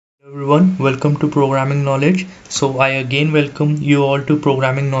everyone, welcome to Programming Knowledge. So I again welcome you all to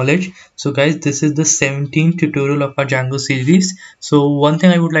Programming Knowledge. So guys, this is the 17th tutorial of our Django series. So one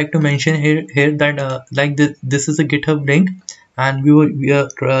thing I would like to mention here that this is a GitHub link, and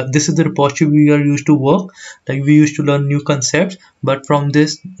this is the repository we are used to work. Like we used to learn new concepts, but from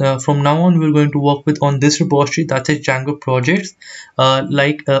now on we're going to work on this repository, that is Django projects.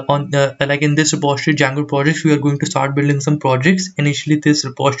 Like in this repository Django projects, we are going to start building some projects. Initially this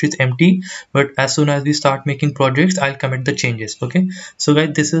repository is empty, but as soon as we start making projects, I'll commit the changes. Okay, so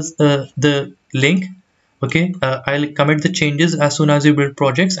guys, this is the link. Okay, I'll commit the changes as soon as you build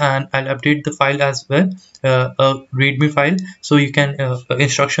projects, and I'll update the file as well, a readme file, so you can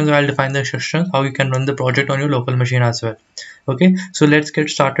instructions. I'll define the instructions how you can run the project on your local machine as well. Okay, so let's get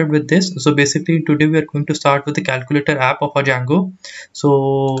started with this. So basically today we are going to start with the calculator app of our Django.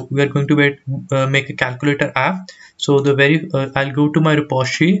 So we are going to make a calculator app. So I'll go to my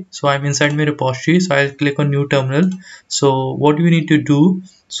repository. So I'm inside my repository, so I'll click on new terminal. So what do we need to do?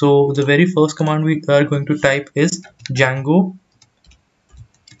 So the very first command we are going to type is Django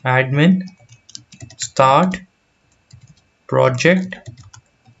admin start project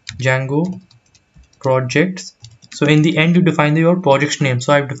Django projects. So in the end you define your project's name.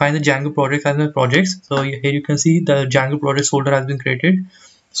 So I've defined the Django project as my projects. So here you can see the Django projects folder has been created.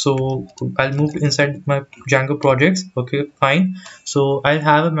 So I'll move inside my Django projects. Okay, fine. So I'll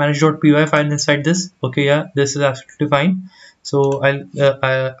have a manage.py file inside this. Okay, yeah, this is absolutely fine. So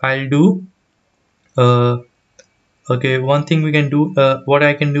I'll do okay, one thing we can do, what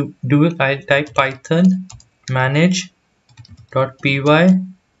I can do is I'll type python manage.py.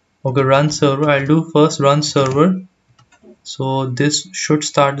 okay, run server. I'll do first run server. So this should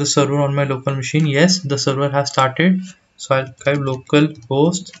start the server on my local machine. Yes, the server has started. So I'll type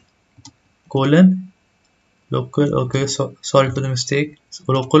localhost colon local, okay, so sorry for the mistake, so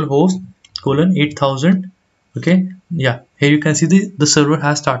localhost colon 8000. okay, yeah, here you can see the server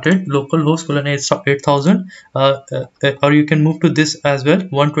has started, localhost colon 8000, or you can move to this as well,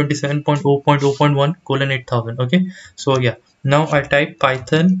 127.0.0.1 colon 8000. okay, so yeah, now I type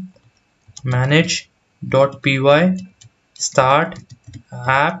python manage.py start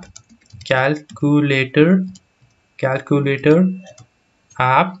app calculator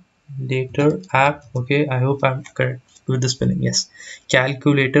app app. Okay, I hope I'm correct with the spelling. Yes,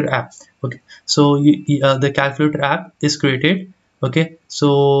 calculator app. Okay, so the calculator app is created. Okay,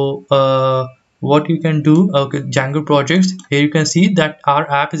 so what you can do, okay, Django projects, here you can see that our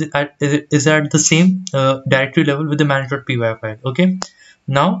app is at the same directory level with the manage.py file. Okay,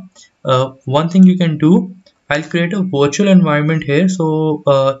 now one thing you can do, I'll create a virtual environment here. So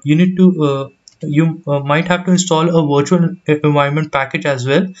you need to you might have to install a virtual environment package as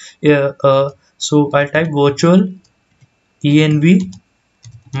well. So I'll type virtual env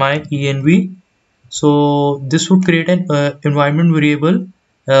my env. So this would create an environment variable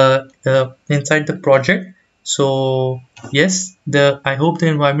inside the project. So yes, I hope the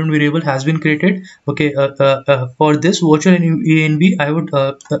environment variable has been created. Okay, for this virtual env, I would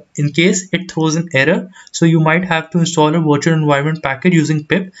in case it throws an error, so you might have to install a virtual environment package using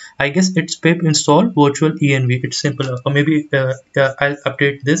pip. I guess it's pip install virtual env. It's simple, or maybe I'll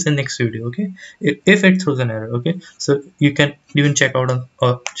update this in next video. Okay, if it throws an error. Okay, so you can even check out on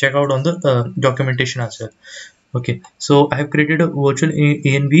the documentation as well. Okay, so I have created a virtual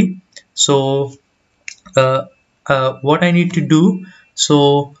env. So what I need to do,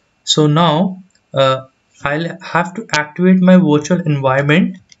 so now I'll have to activate my virtual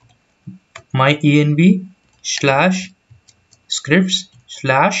environment, my env /scripts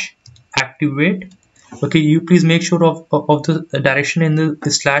 /activate. okay, you please make sure of the direction in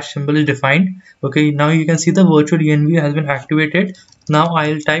the slash symbol is defined. Okay, now you can see the virtual env has been activated. Now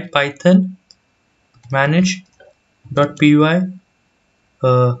I'll type python manage.py.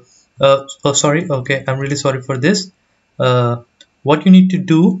 Oh, sorry. Okay, I'm really sorry for this. What you need to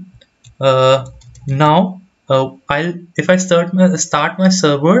do now, if I start my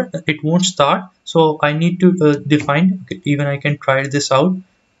server, it won't start. So I need to define. Okay, even I can try this out.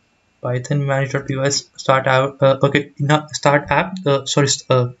 Python manage.py start out. Okay, not start app.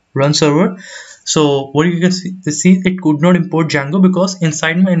 Run server. So what you can see, it could not import Django because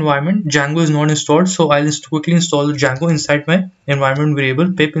inside my environment Django is not installed. So I'll just quickly install the Django inside my environment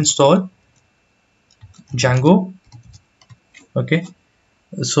variable, pip install Django. Okay,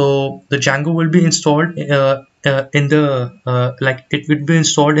 so the Django will be installed in the like it will be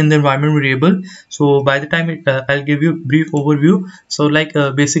installed in the environment variable. So by the time I'll give you a brief overview. So like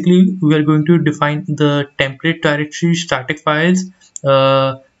basically we are going to define the template directory, static files,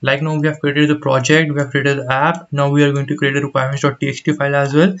 like now we have created the project, we have created the app. Now we are going to create a requirements.txt file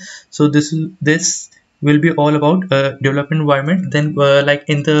as well. So this will be all about development environment. Then like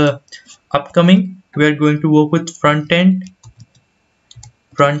in the upcoming, we are going to work with front end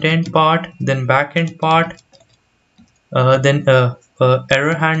part, then back end part, then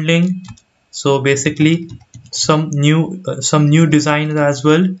error handling. So basically some new designs as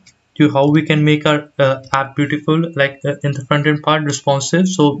well to how we can make our app beautiful, like in the front end part responsive.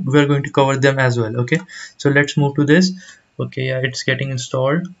 So we are going to cover them as well. Okay, so let's move to this. Okay, yeah, it's getting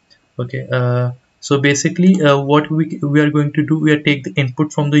installed. Okay, so basically what we are going to do, we are take the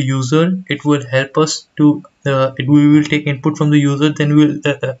input from the user. It will help us to we will take input from the user, then we will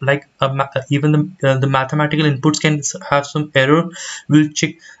like even the mathematical inputs can have some error. We'll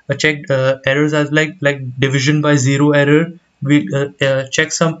check errors as like division by zero error. We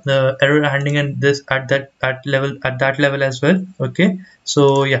check some error handling and this at that level as well. Okay,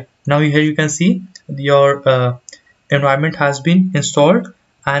 so yeah, now here you can see your environment has been installed,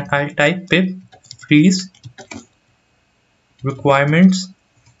 and I'll type pip freeze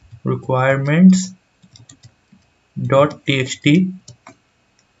requirements.txt.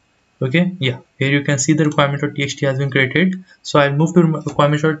 Okay, yeah, here you can see the requirement.txt has been created. So I'll move to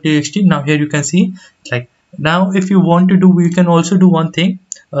requirements.txt. Now here you can see, like, now if you want to do, you can also do one thing,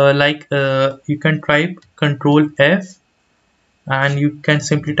 you can type control F, and you can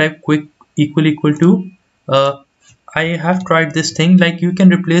simply type quick equal to I have tried this thing, like you can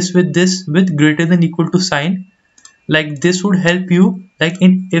replace with this with greater than equal to sign. Like this would help you, like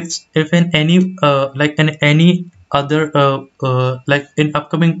in if in any like in any other like in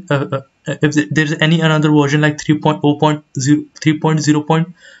upcoming if there's any another version like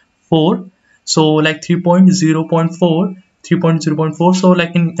 3.0.4. So like 3.0.4, so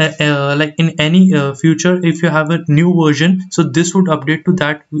like in any future, if you have a new version, so this would update to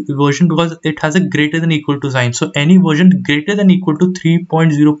that version because it has a greater than equal to sign. So any version greater than equal to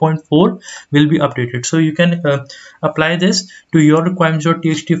 3.0.4 will be updated. So you can apply this to your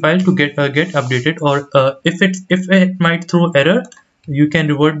requirements.txt file to get updated, or if it might throw error, you can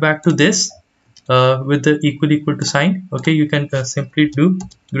revert back to this with the equal to sign. Okay, you can simply do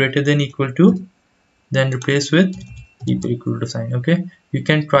greater than equal to, then replace with equal to sign. Okay, you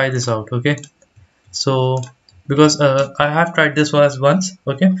can try this out. Okay, so because I have tried this once.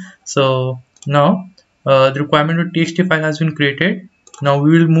 Okay, so now the requirement.txt file has been created. Now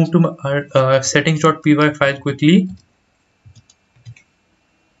we will move to our settings.py file quickly.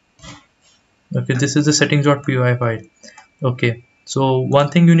 Okay, this is the settings.py file. Okay, so one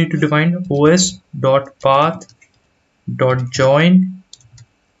thing you need to define, os.path.join.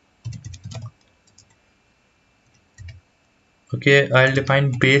 Okay, I'll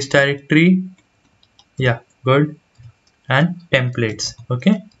define base directory. Yeah, good. And templates.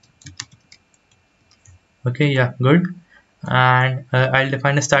 Okay, yeah, good. And I'll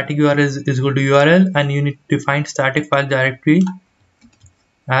define a static URL is equal to URL, and you need to define static file directory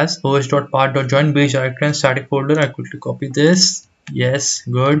as os.path.join base directory and static folder. I quickly copy this. Yes,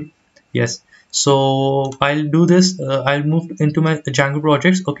 good. Yes, so I'll do this. I'll move into my Django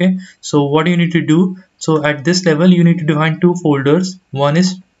projects. Okay, so what you need to do, so at this level you need to define two folders. One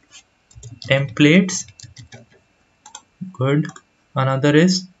is templates, good. Another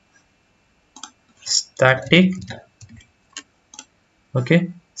is static.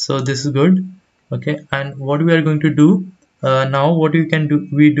 Okay, so this is good. Okay, and what we are going to do now, what you can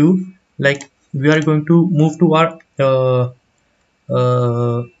do, like we are going to move to our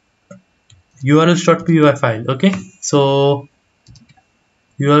urls.py file. Okay, so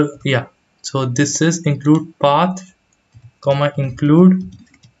so this is include path comma include.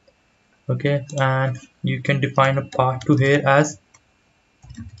 Okay, and you can define a path to here as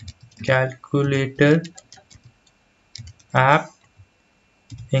calculator app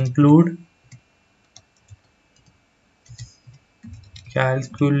include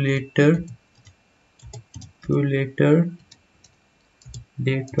calculator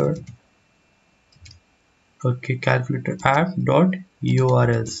data. Okay, calculator app dot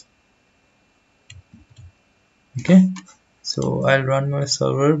urls. Okay, so I'll run my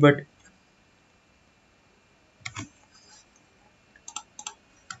server, but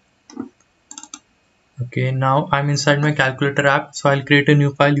okay, now I'm inside my calculator app, so I'll create a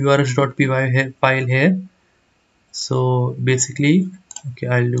new file, urls.py file here. So basically, okay,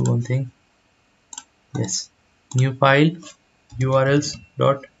 I'll do one thing. Yes, new file,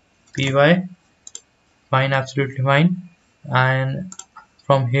 urls.py, fine, absolutely fine. And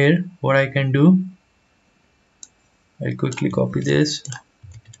from here, what I can do, I'll quickly copy this,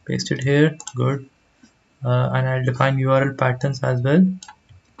 paste it here, good. And I'll define URL patterns as well.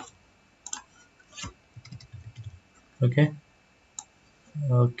 Okay,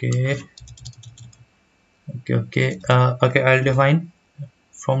 okay, okay, I'll define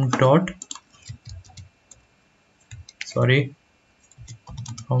from dot, sorry,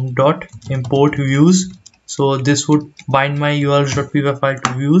 from dot import views. So this would bind my urls.py file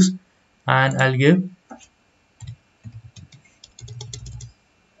to views, and I'll give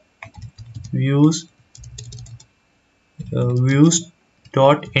views views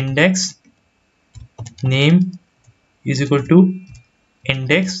dot index name is equal to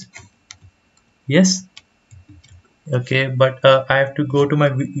index. Yes. Okay, but I have to go to my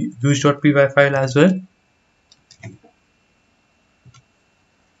views.py file as well.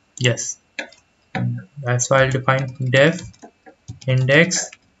 Yes, that's why I'll define def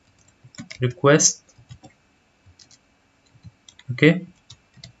index request. Okay,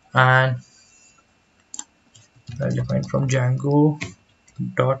 and I'll define from Django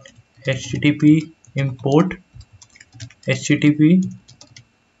dot http import http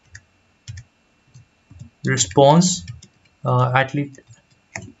response at least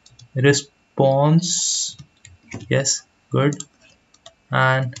response. Yes, good.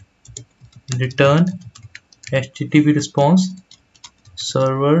 And return http response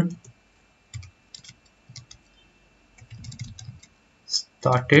server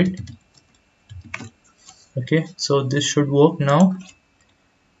started. Okay, so this should work now.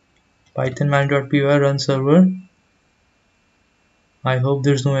 Python manual.py run server. I hope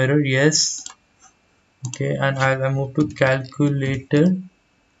there's no error. Yes. Okay, and I'll move to calculator.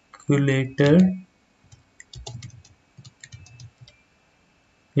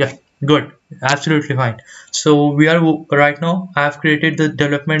 Yeah, good, absolutely fine. So we are right now. I have created the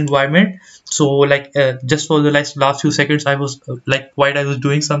development environment. So like just for the last few seconds, I was like while I was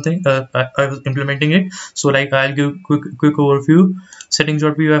doing something, I was implementing it. So like I'll give quick overview.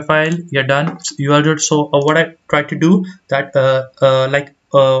 Settings.py file, you're done. You are just, so what I try to do that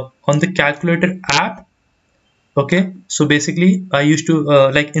on the calculator app. Okay, so basically I used to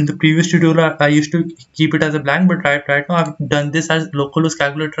like in the previous tutorial I used to keep it as a blank, but right now I've done this as localhost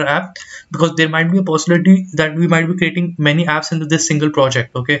calculator app because there might be a possibility that we might be creating many apps into this single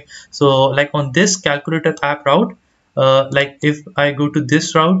project. Okay, so like on this calculator app route, like if I go to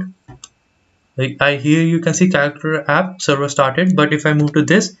this route, like here you can see calculator app server started, but if I move to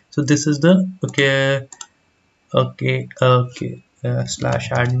this, so this is the slash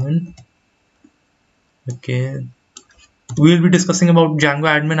admin. Okay, we'll be discussing about Django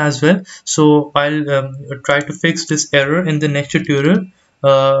admin as well, so I'll try to fix this error in the next tutorial.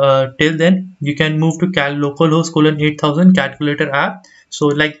 Till then you can move to localhost /8000 calculator app. So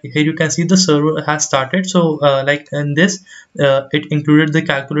like here you can see the server has started. So like in this it included the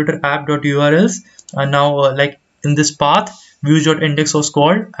calculator app.urls, and now like in this path views.index was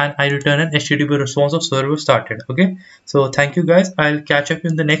called, and I return an HTTP response of server started. Okay, so thank you guys. I'll catch up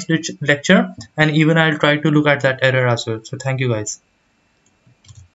in the next lecture, and even I'll try to look at that error as well. So thank you guys.